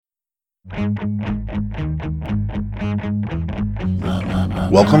Welcome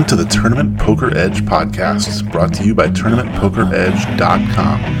to the Tournament Poker Edge podcast, brought to you by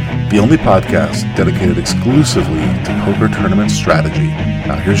TournamentPokerEdge.com, the only podcast dedicated exclusively to poker tournament strategy.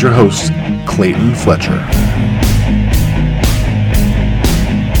 Now here's your host, Clayton Fletcher.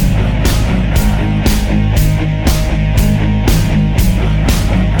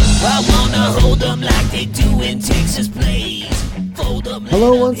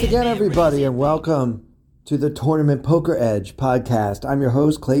 Hello once again, everybody, and welcome to the Tournament Poker Edge podcast. I'm your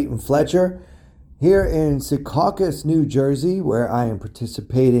host, Clayton Fletcher, here in Secaucus, New Jersey, where I am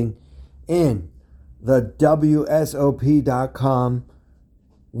participating in the WSOP.com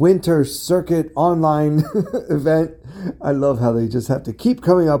Winter Circuit online event. I love how they just have to keep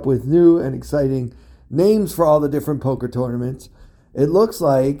coming up with new and exciting names for all the different poker tournaments. It looks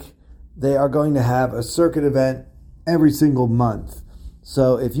like they are going to have a circuit event every single month.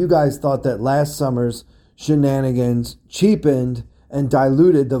 So if you guys thought that last summer's shenanigans cheapened and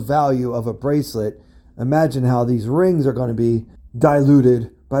diluted the value of a bracelet, imagine how these rings are going to be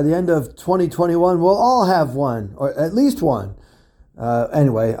diluted. By the end of 2021, we'll all have one, or at least one.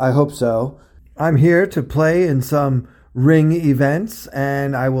 Anyway, I hope so. I'm here to play in some ring events,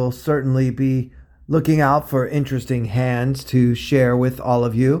 and I will certainly be looking out for interesting hands to share with all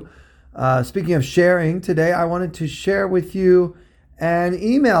of you. Speaking of sharing, today I wanted to share with you an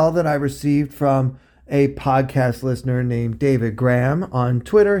email that I received from a podcast listener named David Graham. On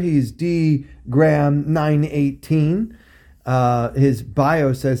Twitter, he's dgraham918. His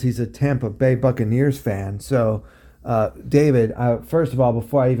bio says he's a Tampa Bay Buccaneers fan. So, David, first of all,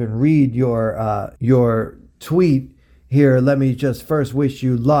 before I even read your tweet here, let me just first wish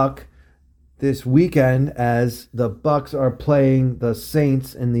you luck this weekend as the Bucs are playing the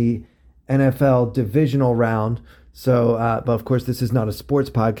Saints in the NFL divisional round. So, but of course, this is not a sports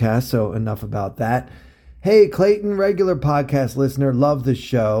podcast, so enough about that. Hey, Clayton, regular podcast listener, love the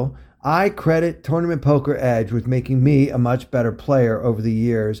show. I credit Tournament Poker Edge with making me a much better player over the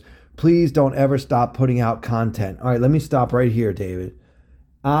years. Please don't ever stop putting out content. All right, let me stop right here, David.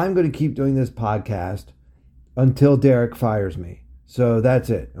 I'm going to keep doing this podcast until Derek fires me. So that's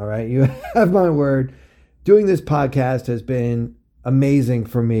it, all right? You have my word. Doing this podcast has been amazing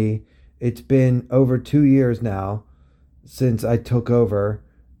for me. It's been over 2 years now since I took over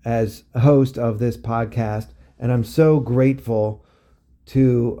as host of this podcast, and I'm so grateful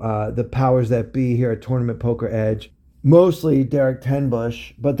to the powers that be here at Tournament Poker Edge, mostly Derek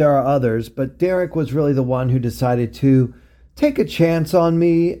Tenbush, but there are others. But Derek was really the one who decided to take a chance on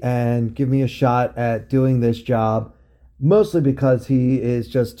me and give me a shot at doing this job, mostly because he is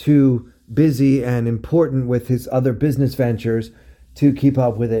just too busy and important with his other business ventures to keep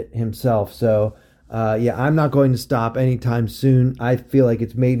up with it himself. So, I'm not going to stop anytime soon. I feel like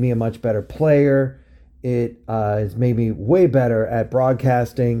it's made me a much better player. It has made me way better at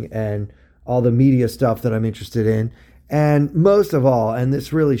broadcasting and all the media stuff that I'm interested in. And most of all, and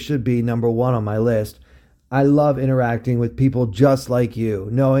this really should be number one on my list, I love interacting with people just like you,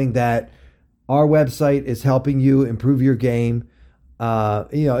 knowing that our website is helping you improve your game.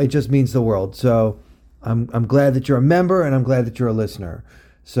 It just means the world. So I'm glad that you're a member, and I'm glad that you're a listener.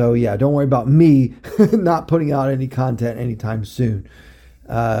 So yeah, don't worry about me not putting out any content anytime soon.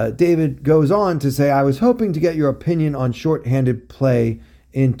 David goes on to say, I was hoping to get your opinion on shorthanded play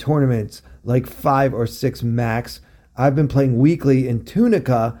in tournaments, like 5 or 6 max. I've been playing weekly in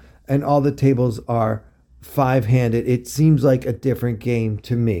Tunica, and all the tables are 5-handed. It seems like a different game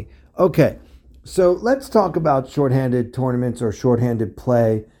to me. Okay, so let's talk about shorthanded tournaments or shorthanded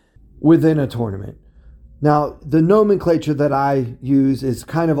play within a tournament. Now, the nomenclature that I use is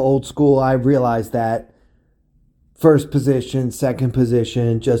kind of old school. I realize that first position, second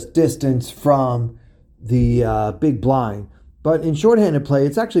position, just distance from the big blind. But in shorthanded play,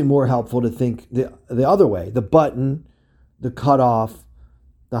 it's actually more helpful to think the other way. The button, the cutoff,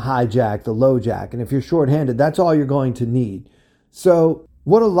 the hijack, the low jack. And if you're shorthanded, that's all you're going to need. So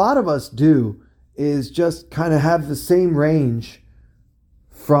what a lot of us do is just kind of have the same range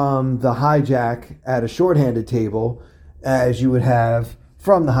from the hijack at a shorthanded table as you would have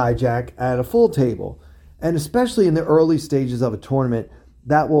from the hijack at a full table. And especially in the early stages of a tournament,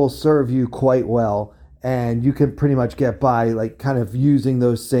 that will serve you quite well. And you can pretty much get by like kind of using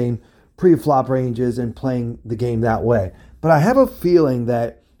those same pre-flop ranges and playing the game that way. But I have a feeling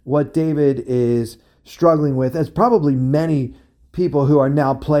that what David is struggling with, as probably many people who are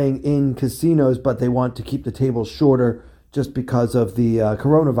now playing in casinos, but they want to keep the tables shorter just because of the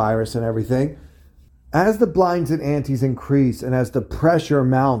coronavirus and everything. As the blinds and antes increase and as the pressure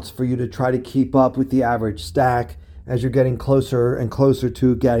mounts for you to try to keep up with the average stack as you're getting closer and closer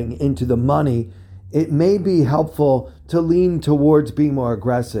to getting into the money, it may be helpful to lean towards being more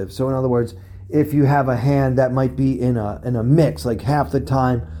aggressive. So in other words, if you have a hand that might be in a mix, like half the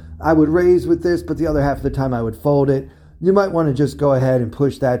time I would raise with this, but the other half of the time I would fold it, you might want to just go ahead and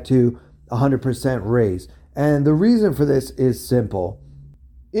push that to 100% raise. And the reason for this is simple.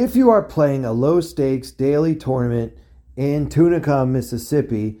 If you are playing a low stakes daily tournament in Tunica,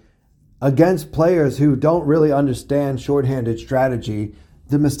 Mississippi, against players who don't really understand shorthanded strategy,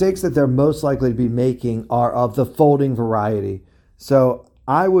 the mistakes that they're most likely to be making are of the folding variety. So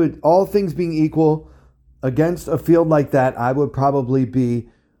I would, all things being equal, against a field like that, I would probably be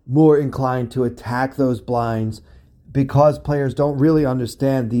more inclined to attack those blinds because players don't really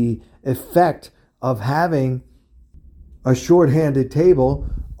understand the effect of having a shorthanded table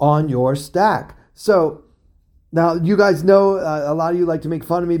on your stack. So now you guys know a lot of you like to make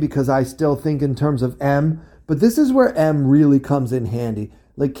fun of me because I still think in terms of M, but this is where M really comes in handy.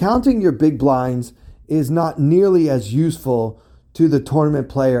 Like counting your big blinds is not nearly as useful to the tournament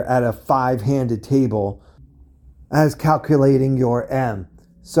player at a 5-handed table as calculating your M.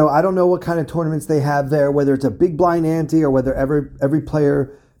 So I don't know what kind of tournaments they have there, whether it's a big blind ante or whether every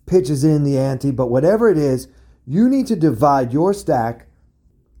player pitches in the ante, but whatever it is, you need to divide your stack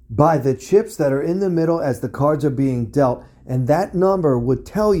by the chips that are in the middle as the cards are being dealt, and that number would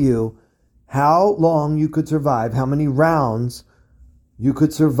tell you how long you could survive, how many rounds you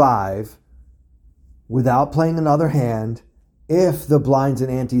could survive without playing another hand if the blinds and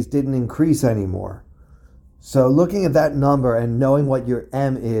antes didn't increase anymore. So looking at that number and knowing what your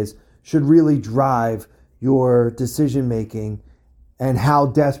M is should really drive your decision making and how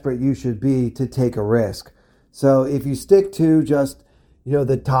desperate you should be to take a risk. So if you stick to just,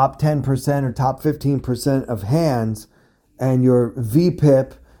 the top 10% or top 15% of hands and your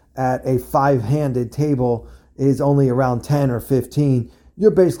VPIP at a 5-handed table is only around 10 or 15,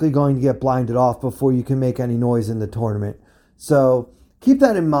 you're basically going to get blinded off before you can make any noise in the tournament. So keep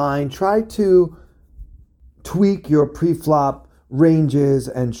that in mind. Try to tweak your pre-flop ranges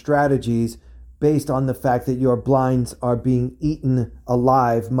and strategies based on the fact that your blinds are being eaten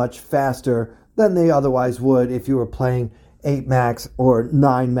alive much faster than they otherwise would if you were playing 8 max or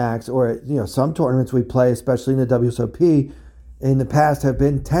 9 max, or some tournaments we play, especially in the WSOP, in the past have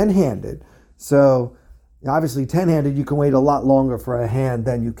been 10-handed. So obviously 10-handed, you can wait a lot longer for a hand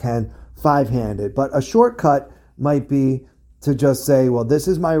than you can 5-handed. But a shortcut might be to just say, well, this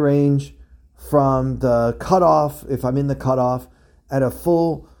is my range from the cutoff. If I'm in the cutoff at a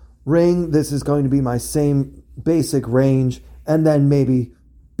full ring, this is going to be my same basic range, and then maybe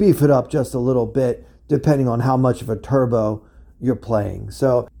beef it up just a little bit depending on how much of a turbo you're playing.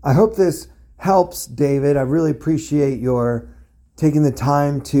 So I hope this helps, David. I really appreciate your taking the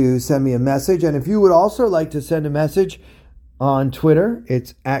time to send me a message. And if you would also like to send a message on Twitter,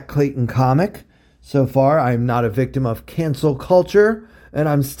 it's at Clayton Comic. So far, I'm not a victim of cancel culture, and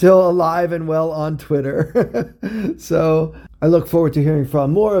I'm still alive and well on Twitter. So I look forward to hearing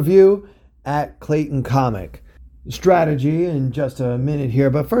from more of you at Clayton Comic. Strategy in just a minute here,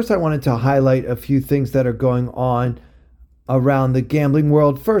 but first I wanted to highlight a few things that are going on around the gambling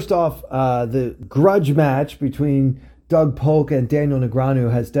world. First off, the grudge match between Doug Polk and Daniel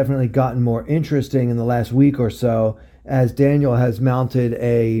Negreanu has definitely gotten more interesting in the last week or so, as Daniel has mounted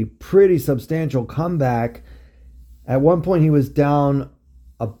a pretty substantial comeback. At one point he was down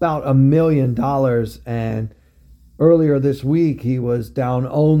about $1 million, and earlier this week he was down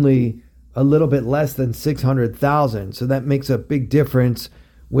only a little bit less than 600,000. So that makes a big difference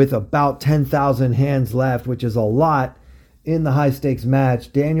with about 10,000 hands left, which is a lot in the high stakes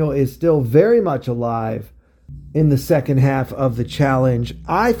match. Daniel is still very much alive in the second half of the challenge.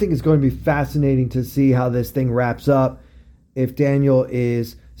 I think it's going to be fascinating to see how this thing wraps up. If Daniel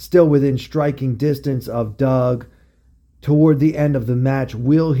is still within striking distance of Doug toward the end of the match,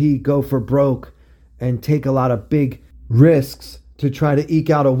 will he go for broke and take a lot of big risks to try to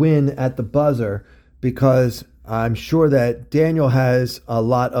eke out a win at the buzzer? Because I'm sure that Daniel has a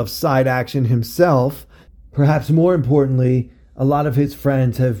lot of side action himself. Perhaps more importantly, a lot of his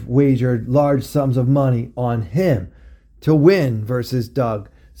friends have wagered large sums of money on him to win versus Doug.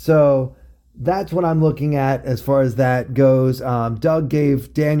 So that's what I'm looking at as far as that goes. Doug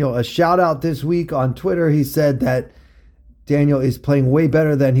gave Daniel a shout out this week on Twitter. He said that Daniel is playing way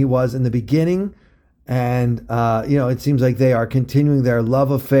better than he was in the beginning. And, it seems like they are continuing their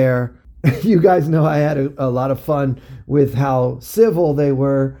love affair. You guys know I had a lot of fun with how civil they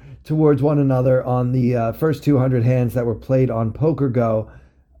were towards one another on the first 200 hands that were played on Poker Go.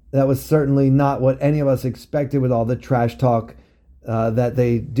 That was certainly not what any of us expected with all the trash talk that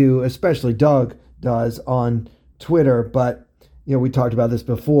they do, especially Doug does on Twitter, but we talked about this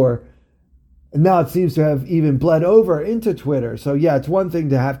before. And now it seems to have even bled over into Twitter. So yeah, it's one thing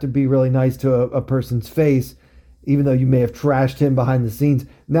to have to be really nice to a person's face, even though you may have trashed him behind the scenes.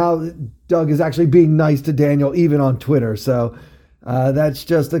 Now Doug is actually being nice to Daniel, even on Twitter. So that's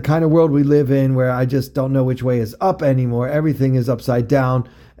just the kind of world we live in, where I just don't know which way is up anymore. Everything is upside down,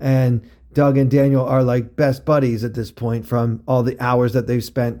 and Doug and Daniel are like best buddies at this point from all the hours that they've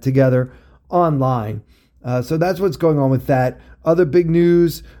spent together online. So that's what's going on with that. Other big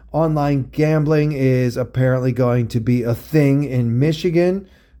news, online gambling is apparently going to be a thing in Michigan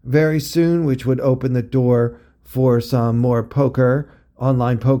very soon, which would open the door for some more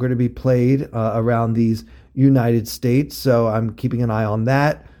online poker to be played around these United States. So I'm keeping an eye on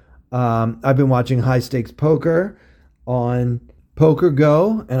that. I've been watching high stakes poker on Poker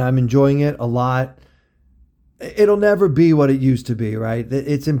Go, and I'm enjoying it a lot. It'll never be what it used to be, right?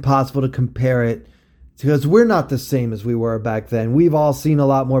 It's impossible to compare it, because we're not the same as we were back then. We've all seen a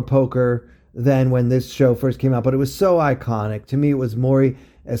lot more poker than when this show first came out, but it was so iconic. To me, it was Maury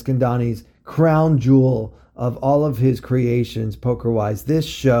Eskandani's crown jewel of all of his creations, poker-wise. This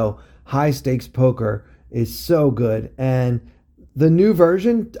show, High Stakes Poker, is so good. And the new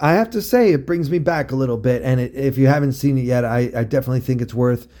version, I have to say, it brings me back a little bit. And if you haven't seen it yet, I definitely think it's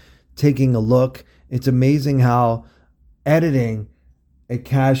worth taking a look. It's amazing how editing a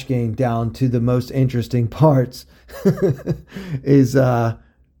cash game down to the most interesting parts is,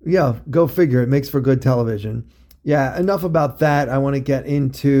 go figure. It makes for good television. Yeah, enough about that. I want to get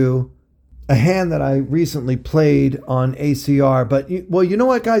into a hand that I recently played on ACR. But, you know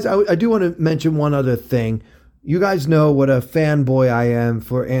what, guys? I do want to mention one other thing. You guys know what a fanboy I am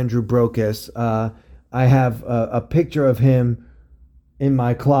for Andrew Brokus. I have a picture of him in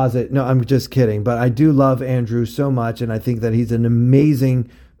my closet. No, I'm just kidding. But I do love Andrew so much, and I think that he's an amazing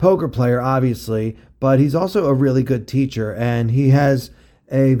poker player, obviously. But he's also a really good teacher. And he has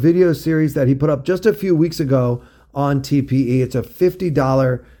a video series that he put up just a few weeks ago on TPE. It's a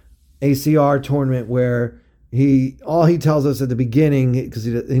 $50 ACR tournament where all he tells us at the beginning, because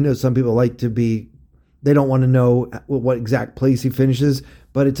he knows some people like to be, they don't want to know what exact place he finishes,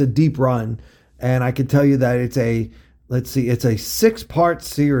 but it's a deep run. And I can tell you that it's a 6-part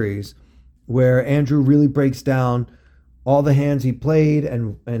series where Andrew really breaks down all the hands he played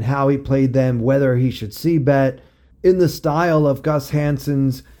and how he played them, whether he should c-bet, in the style of Gus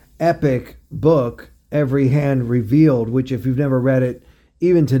Hansen's epic book, Every Hand Revealed, which if you've never read it,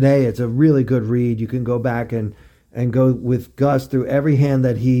 even today, it's a really good read. You can go back and go with Gus through every hand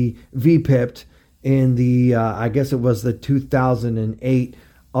that he V-pipped in the, I guess it was the 2008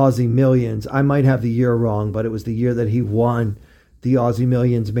 Aussie Millions. I might have the year wrong, but it was the year that he won the Aussie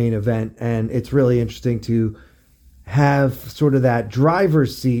Millions main event. And it's really interesting to have sort of that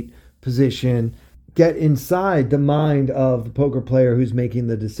driver's seat position, get inside the mind of the poker player who's making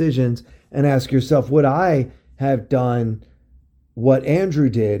the decisions, and ask yourself, would I have done what Andrew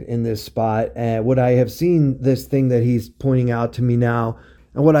did in this spot? And would I have seen this thing that he's pointing out to me now?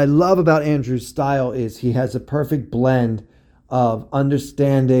 And what I love about Andrew's style is he has a perfect blend of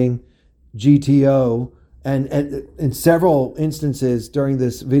understanding GTO, and in several instances during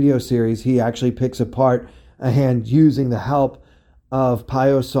this video series, he actually picks apart a hand using the help of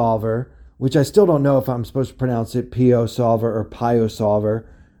Pio Solver, which I still don't know if I'm supposed to pronounce it Pio Solver or Pio Solver.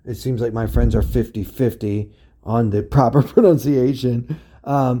 It seems like my friends are 50-50 on the proper pronunciation.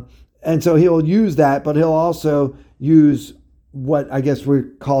 And so he'll use that, but he'll also use what I guess we're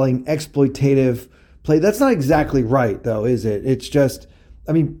calling exploitative play. That's not exactly right, though, is it? It's just,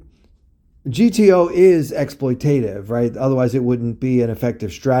 GTO is exploitative, right? Otherwise, it wouldn't be an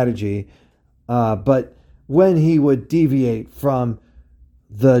effective strategy. But when he would deviate from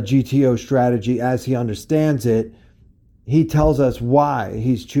the GTO strategy as he understands it, he tells us why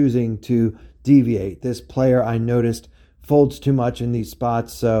he's choosing to deviate. This player, I noticed, folds too much in these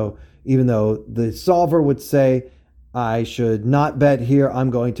spots. So even though the solver would say, I should not bet here, I'm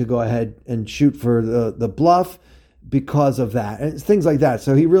going to go ahead and shoot for the bluff because of that. And things like that.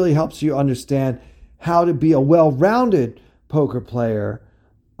 So he really helps you understand how to be a well-rounded poker player.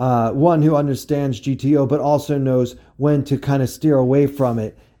 One who understands GTO, but also knows when to kind of steer away from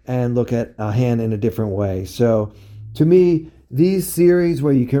it and look at a hand in a different way. So to me, these series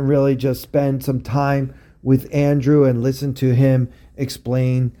where you can really just spend some time with Andrew and listen to him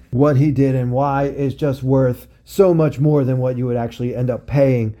explain what he did and why is just worth so much more than what you would actually end up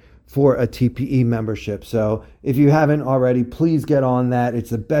paying for a TPE membership. So if you haven't already, please get on that. It's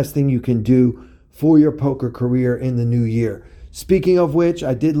the best thing you can do for your poker career in the new year. Speaking of which,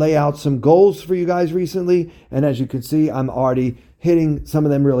 I did lay out some goals for you guys recently, and as you can see, I'm already hitting some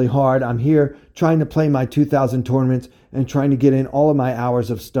of them really hard. I'm here trying to play my 2000 tournaments and trying to get in all of my hours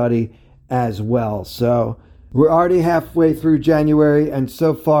of study as well. So we're already halfway through January, and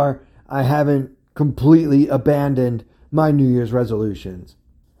so far I haven't completely abandoned my New Year's resolutions.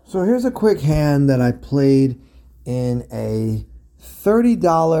 So here's a quick hand that I played in a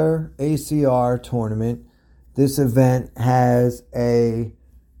 $30 ACR tournament. This event has a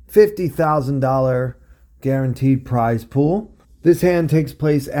 $50,000 guaranteed prize pool. This hand takes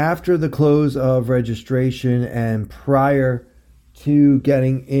place after the close of registration and prior to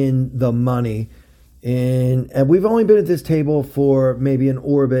getting in the money. And we've only been at this table for maybe an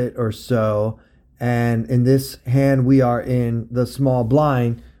orbit or so. And in this hand, we are in the small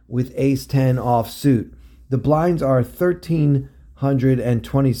blind with ace 10 offsuit. The blinds are 1,300 and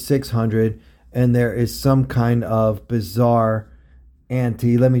 2,600, and there is some kind of bizarre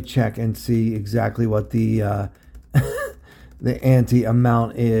ante. Let me check and see exactly what the the ante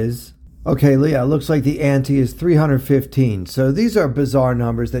amount is. Okay, Leah, looks like the ante is 315. So these are bizarre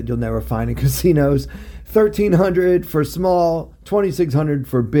numbers that you'll never find in casinos. 1,300 for small, 2,600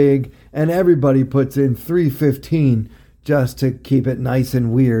 for big, and everybody puts in 315 just to keep it nice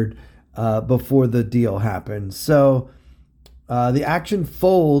and weird before the deal happens. So the action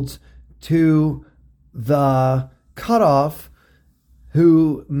folds to the cutoff,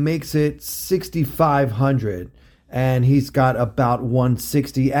 who makes it 6,500. And he's got about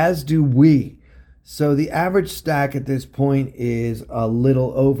 160, as do we. So the average stack at this point is a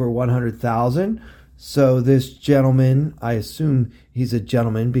little over 100,000. So this gentleman, I assume he's a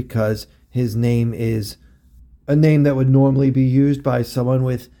gentleman because his name is a name that would normally be used by someone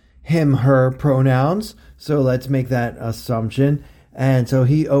with him, her pronouns. So let's make that assumption. And so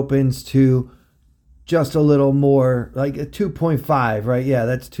he opens to just a little more, like a 2.5, right? Yeah,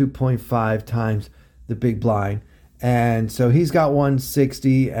 that's 2.5 times the big blind. And so he's got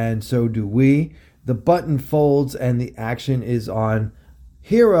 160, and so do we. The button folds, and the action is on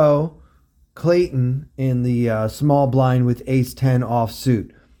hero Clayton in the small blind with ace 10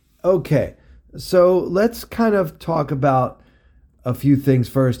 offsuit. Okay, so let's kind of talk about a few things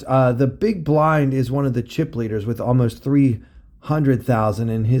first. The big blind is one of the chip leaders with almost 300,000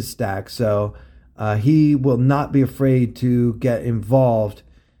 in his stack, so he will not be afraid to get involved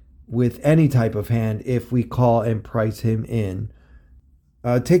with any type of hand if we call and price him in.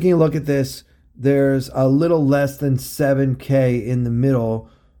 Taking a look at this, there's a little less than 7K in the middle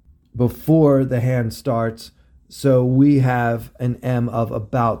before the hand starts. So we have an M of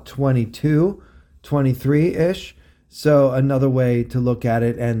about 22, 23-ish. So another way to look at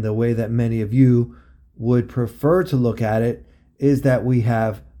it, and the way that many of you would prefer to look at it, is that we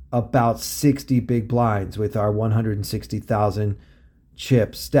have about 60 big blinds with our 160,000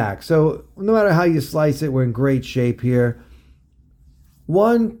 chip stack. So no matter how you slice it, we're in great shape here.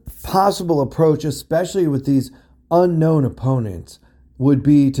 One possible approach, especially with these unknown opponents, would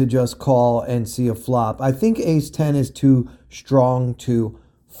be to just call and see a flop. I think ace 10 is too strong to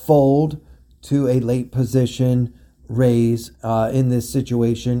fold to a late position raise in this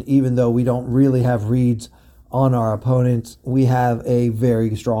situation. Even though we don't really have reads on our opponents, we have a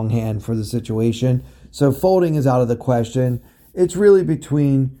very strong hand for the situation. So folding is out of the question. It's really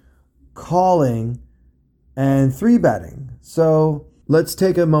between calling and 3-betting. So let's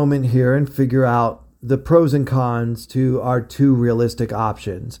take a moment here and figure out the pros and cons to our two realistic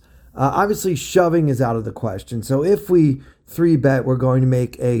options. Obviously, shoving is out of the question. So if we 3-bet, we're going to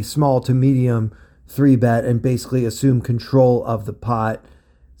make a small to medium 3-bet and basically assume control of the pot.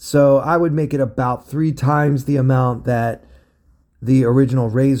 So I would make it about 3 times the amount that the original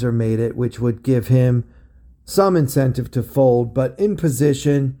raiser made it, which would give him some incentive to fold, but in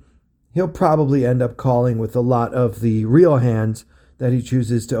position, he'll probably end up calling with a lot of the real hands that he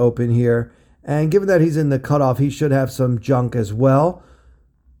chooses to open here. And given that he's in the cutoff, he should have some junk as well,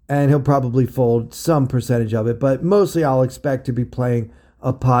 and he'll probably fold some percentage of it, but mostly I'll expect to be playing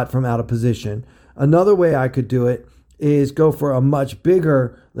a pot from out of position. Another way I could do it is go for a much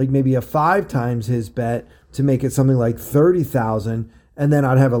bigger, like maybe a 5 times his bet to make it something like 30,000, and then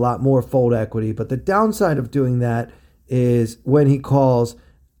I'd have a lot more fold equity. But the downside of doing that is when he calls,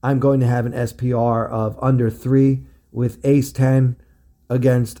 I'm going to have an SPR of under 3 with ace 10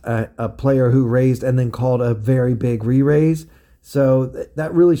 against a player who raised and then called a very big re-raise. So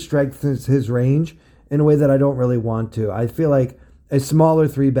that really strengthens his range in a way that I don't really want to. I feel like a smaller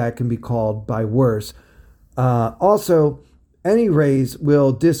 3-bet can be called by worse. Also, any raise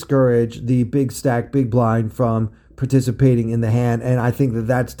will discourage the big stack, big blind from participating in the hand, and I think that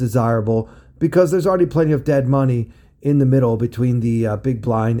that's desirable because there's already plenty of dead money in the middle between the big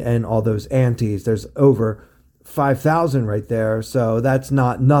blind and all those antes. There's over 5,000 right there. So that's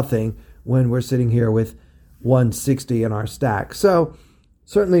not nothing when we're sitting here with 160 in our stack. So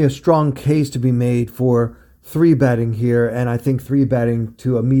certainly a strong case to be made for three betting here. And I think three betting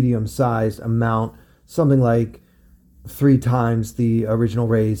to a medium sized amount, something like 3 times the original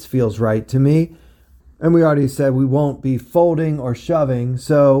raise, feels right to me. And we already said we won't be folding or shoving.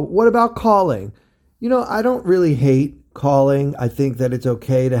 So what about calling? I don't really hate calling. I think that it's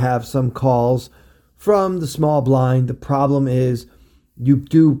okay to have some calls from the small blind. The problem is you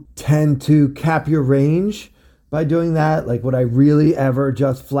do tend to cap your range by doing that. Like, would I really ever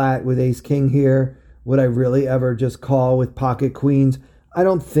just flat with ace king here? Would I really ever just call with pocket queens? I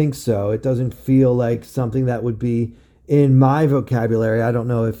don't think so. It doesn't feel like something that would be in my vocabulary. I don't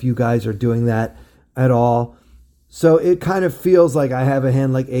know if you guys are doing that at all. So it kind of feels like I have a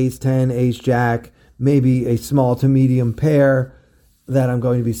hand like ace 10, ace jack, maybe a small to medium pair that I'm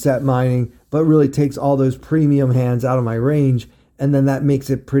going to be set mining, but really takes all those premium hands out of my range. And then that makes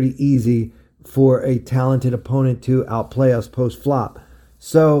it pretty easy for a talented opponent to outplay us post flop.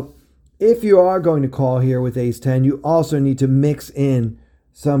 So if you are going to call here with ace 10, you also need to mix in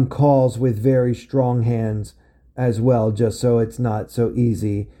some calls with very strong hands as well, just so it's not so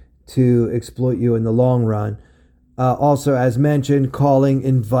easy to exploit you in the long run. Also, as mentioned, calling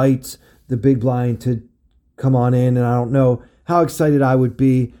invites the big blind to come on in, and I don't know how excited I would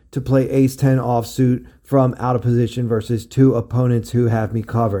be to play ace 10 offsuit from out of position versus two opponents who have me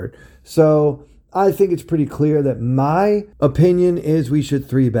covered. So I think it's pretty clear that my opinion is we should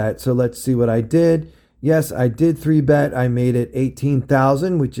 3-bet. So let's see what I did. Yes, I did 3-bet. I made it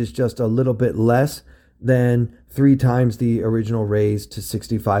 18,000, which is just a little bit less than 3 times the original raise to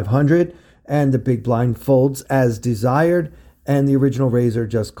 6,500. And the big blind folds as desired, and the original raiser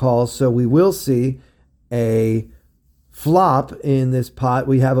just calls. So we will see a flop in this pot.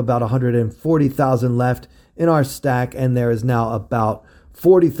 We have about 140,000 left in our stack, and there is now about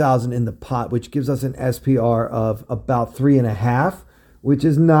 40,000 in the pot, which gives us an SPR of about 3.5, which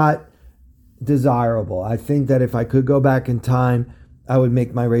is not desirable. I think that if I could go back in time, I would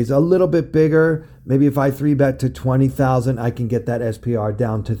make my raise a little bit bigger. Maybe if I 3-bet to 20,000, I can get that SPR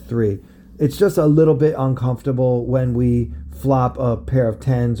down to 3. It's just a little bit uncomfortable when we flop a pair of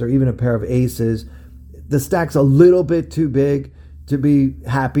 10s or even a pair of aces. The stack's a little bit too big to be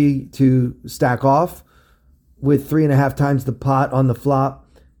happy to stack off with 3.5 times the pot on the flop.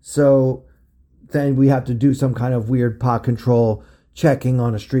 So then we have to do some kind of weird pot control checking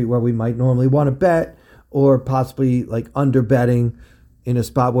on a street where we might normally want to bet, or possibly like under betting in a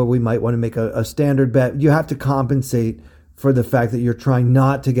spot where we might want to make a standard bet. You have to compensate for the fact that you're trying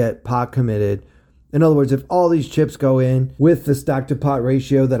not to get pot committed. In other words, if all these chips go in with the stack to pot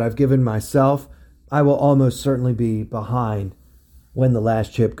ratio that I've given myself, I will almost certainly be behind when the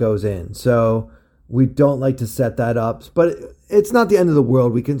last chip goes in. So we don't like to set that up, but it's not the end of the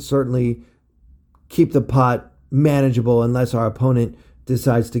world. We can certainly keep the pot manageable unless our opponent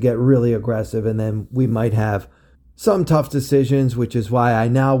decides to get really aggressive, and then we might have some tough decisions, which is why I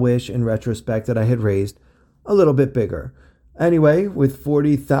now wish in retrospect that I had raised a little bit bigger. Anyway, with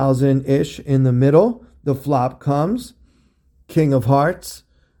 40,000-ish in the middle, the flop comes. King of hearts,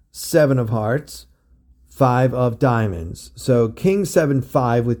 7 of hearts, 5 of diamonds. So king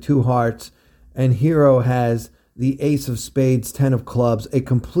 7-5 with 2 hearts, and hero has the ace of spades, 10 of clubs, a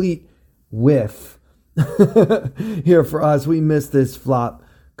complete whiff. Here for us, we missed this flop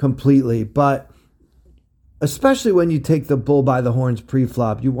completely. But especially when you take the bull by the horns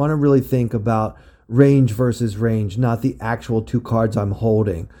pre-flop, you want to really think about range versus range, not the actual 2 cards I'm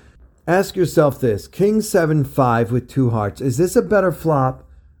holding. Ask yourself this: king 7-5 with 2 hearts. Is this a better flop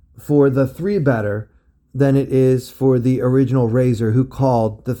for the 3-better than it is for the original raiser who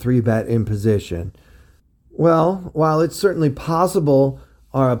called the 3-bet in position? Well, while it's certainly possible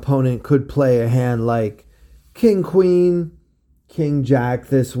our opponent could play a hand like king queen, king jack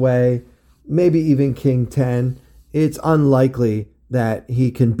this way, maybe even king 10, it's unlikely that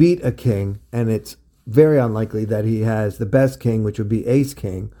he can beat a king, and it's very unlikely that he has the best king, which would be ace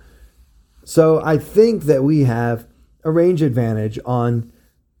king. So I think that we have a range advantage on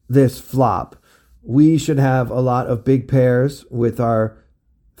this flop. We should have a lot of big pairs with our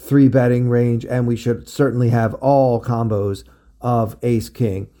 3-betting range, and we should certainly have all combos of ace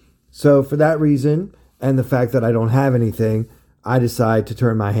king. So for that reason, and the fact that I don't have anything, I decide to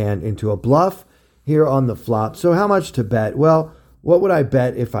turn my hand into a bluff here on the flop. So how much to bet? Well, what would I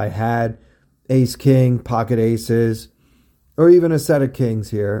bet if I had ace king, pocket aces, or even a set of kings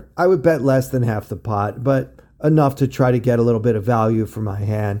here? I would bet less than half the pot, but enough to try to get a little bit of value for my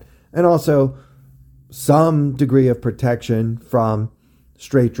hand, and also some degree of protection from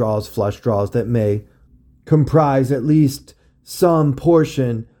straight draws, flush draws that may comprise at least some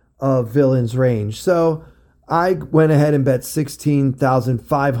portion of villain's range. So I went ahead and bet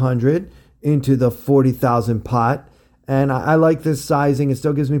 16,500 into the 40,000 pot. And I like this sizing. It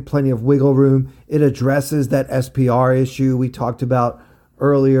still gives me plenty of wiggle room. It addresses that SPR issue we talked about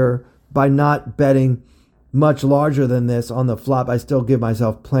earlier. By not betting much larger than this on the flop, I still give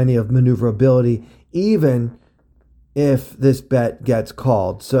myself plenty of maneuverability, even if this bet gets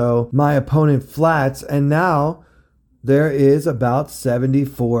called. So my opponent flats, and now there is about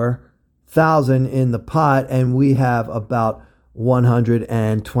 74,000 in the pot, and we have about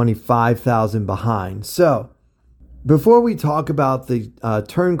 125,000 behind. So before we talk about the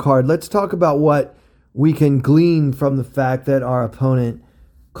turn card, let's talk about what we can glean from the fact that our opponent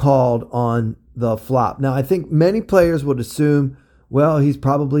called on the flop. Now, I think many players would assume, well, he's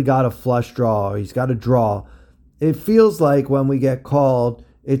probably got a flush draw or he's got a draw. It feels like when we get called,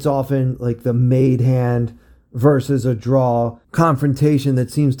 it's often like the made hand versus a draw confrontation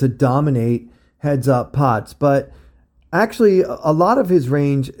that seems to dominate heads up pots. But actually, a lot of his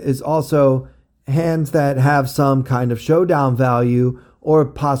range is also hands that have some kind of showdown value or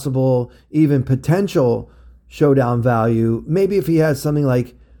possible even potential showdown value. Maybe if he has something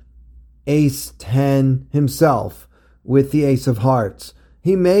like ace 10 himself with the ace of hearts,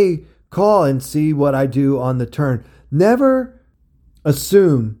 he may call and see what I do on the turn. Never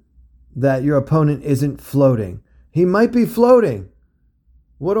assume that your opponent isn't floating. He might be floating.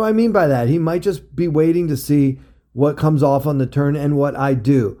 What do I mean by that? He might just be waiting to see what comes off on the turn and what I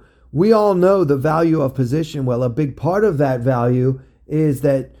do. We all know the value of position. Well, a big part of that value is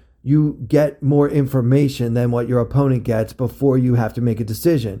that you get more information than what your opponent gets before you have to make a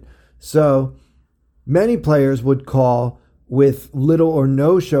decision. So many players would call with little or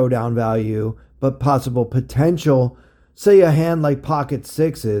no showdown value, but possible potential. Say a hand like pocket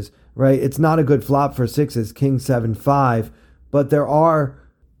sixes, right? It's not a good flop for sixes, king 7-5, but there are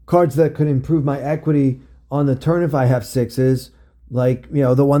cards that could improve my equity on the turn if I have sixes. Like,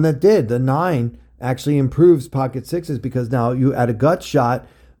 the one that did, the 9, actually improves pocket sixes because now you add a gut shot,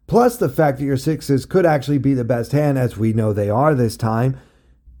 plus the fact that your sixes could actually be the best hand, as we know they are this time.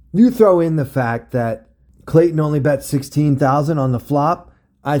 You throw in the fact that Clayton only bet 16,000 on the flop.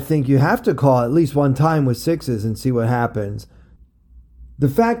 I think you have to call at least one time with sixes and see what happens. The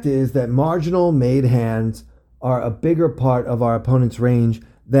fact is that marginal made hands are a bigger part of our opponent's range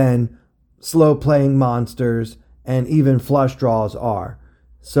than slow playing monsters and even flush draws are.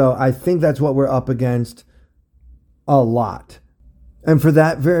 So I think that's what we're up against a lot. And for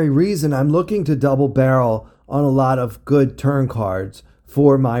that very reason, I'm looking to double barrel on a lot of good turn cards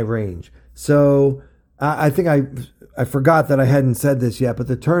for my range. So I think I forgot that I hadn't said this yet, but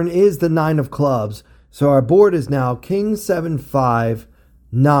the turn is the 9 of clubs. So our board is now king 7-5,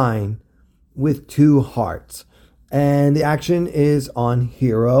 9 with 2 hearts. And the action is on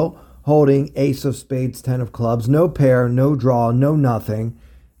hero, holding ace of spades, 10 of clubs, no pair, no draw, no nothing.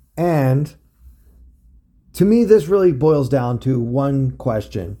 And to me, this really boils down to one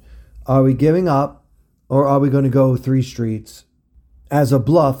question. Are we giving up or are we going to go 3 streets as a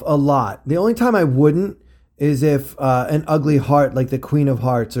bluff a lot? The only time I wouldn't is if an ugly heart like the Queen of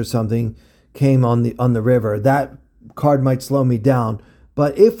Hearts or something came on the river. That card might slow me down.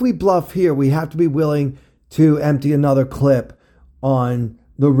 But if we bluff here, we have to be willing to empty another clip on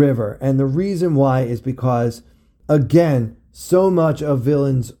the river. And the reason why is because, again, so much of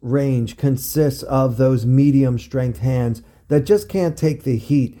villain's range consists of those medium strength hands that just can't take the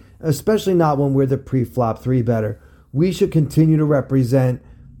heat, especially not when we're the pre-flop 3-better. We should continue to represent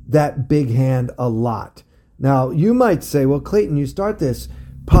that big hand a lot. Now, you might say, well, Clayton, you start this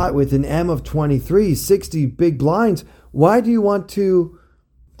pot with an M of 23, 60 big blinds. Why do you want to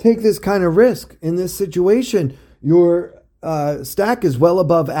take this kind of risk in this situation? Your stack is well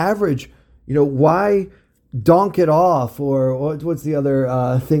above average. Why donk it off? Or what's the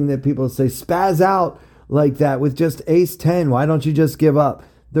other thing that people say? Spaz out like that with just ace 10. Why don't you just give up?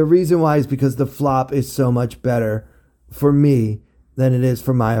 The reason why is because the flop is so much better for me than it is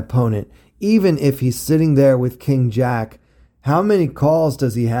for my opponent. Even if he's sitting there with king jack, how many calls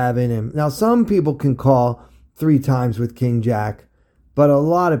does he have in him? Now, some people can call 3 times with king jack, but a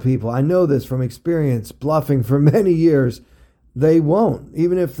lot of people, I know this from experience, bluffing for many years, they won't.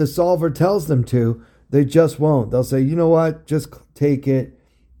 Even if the solver tells them to, they just won't. They'll say, you know what, just take it.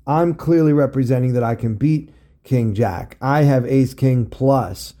 I'm clearly representing that I can beat king jack. I have ace king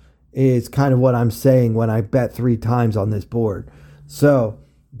plus is kind of what I'm saying when I bet 3 times on this board. So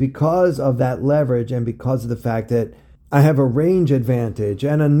because of that leverage and because of the fact that I have a range advantage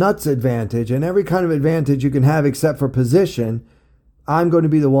and a nuts advantage and every kind of advantage you can have except for position, I'm going to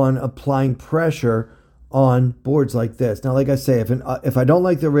be the one applying pressure on boards like this. Now, like I say, if I don't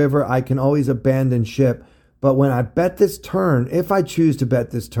like the river, I can always abandon ship. But when I bet this turn, if I choose to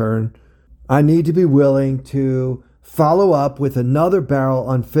bet this turn, I need to be willing to follow up with another barrel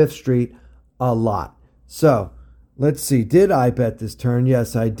on 5th Street a lot. So let's see. Did I bet this turn?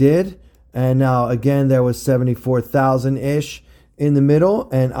 Yes, I did. And now, again, there was 74,000-ish in the middle,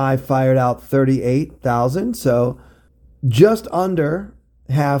 and I fired out 38,000. So just under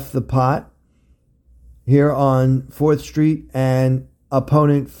half the pot here on 4th Street, and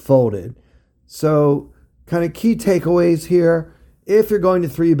opponent folded. So kind of key takeaways here. If you're going to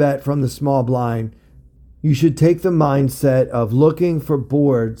 3-bet from the small blind, you should take the mindset of looking for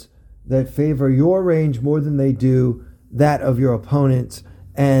boards that favor your range more than they do that of your opponents,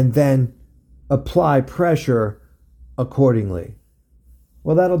 and then apply pressure accordingly.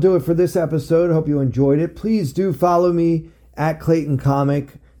 Well, that'll do it for this episode. I hope you enjoyed it. Please do follow me at Clayton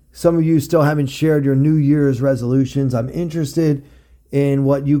Comic. Some of you still haven't shared your New Year's resolutions. I'm interested in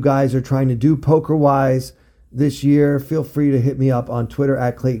what you guys are trying to do poker-wise this year. Feel free to hit me up on Twitter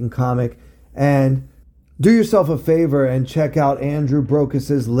at Clayton Comic. And do yourself a favor and check out Andrew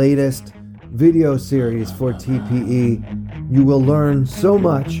Brokas's latest video series for TPE. You will learn so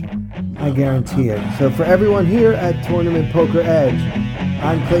much, I guarantee it. So for everyone here at Tournament Poker Edge,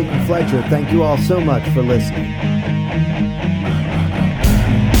 I'm Clayton Fletcher. Thank you all so much for listening.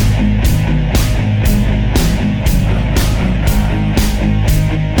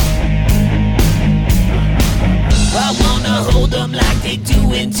 Hold them like they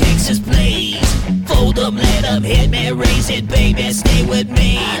do in Texas plays. Fold them, let them hit me, raise it, baby, stay with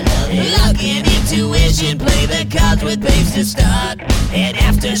me. Luck and intuition, play the cards with babes to start. And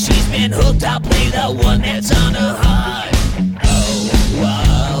after she's been hooked, I'll play the one that's on her heart. Oh,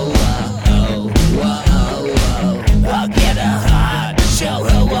 whoa, whoa, whoa, whoa. I'll get her heart, show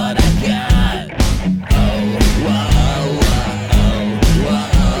her what I got. Oh, whoa, whoa, whoa,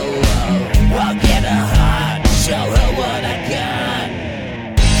 whoa. I'll get her heart, show her what I got.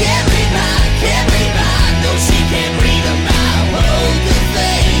 Can't read mine, no she can't read a mile. Poker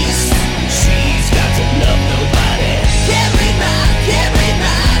face, she's got to love nobody. Can't read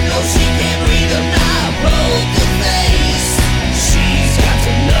mine, no she can't read a mile. Poker face, she's got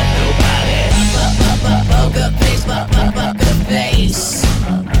to love nobody. Poker face, poker face.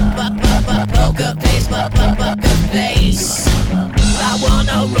 Poker face, poker face. I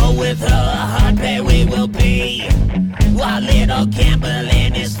wanna roll with her, a hard pair we will be. While little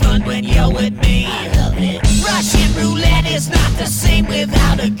gambling is fun when you're with me. I love it. Russian roulette is not the same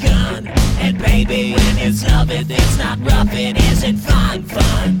without a gun. And baby, when it's love, it's not rough, it isn't fun.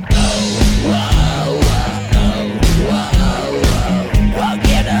 Oh, whoa, whoa, whoa, whoa. I'll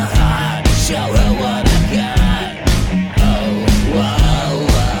get her heart, show her what I got. Oh, whoa,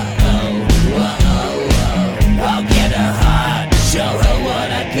 whoa, whoa, whoa. I'll get her heart, show her what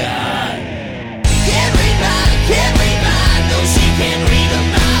I got. Can't read mine, no she can't read a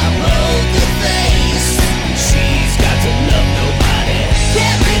mile. Poker face, she's got to love nobody.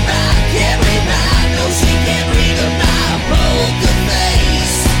 Can't read mine, no she can't read a mile. Poker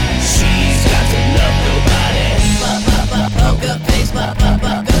face, she's got to love nobody. Poker face,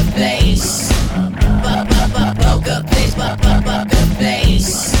 poker face. Poker face, poker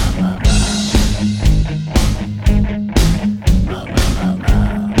face.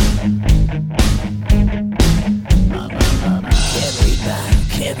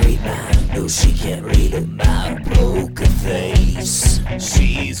 Can't read mine, no she can't read a mile. Poker face,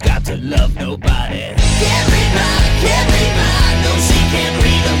 she's got to love nobody. Can't read mine, no she can't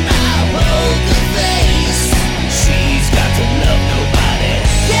read a mile. Poker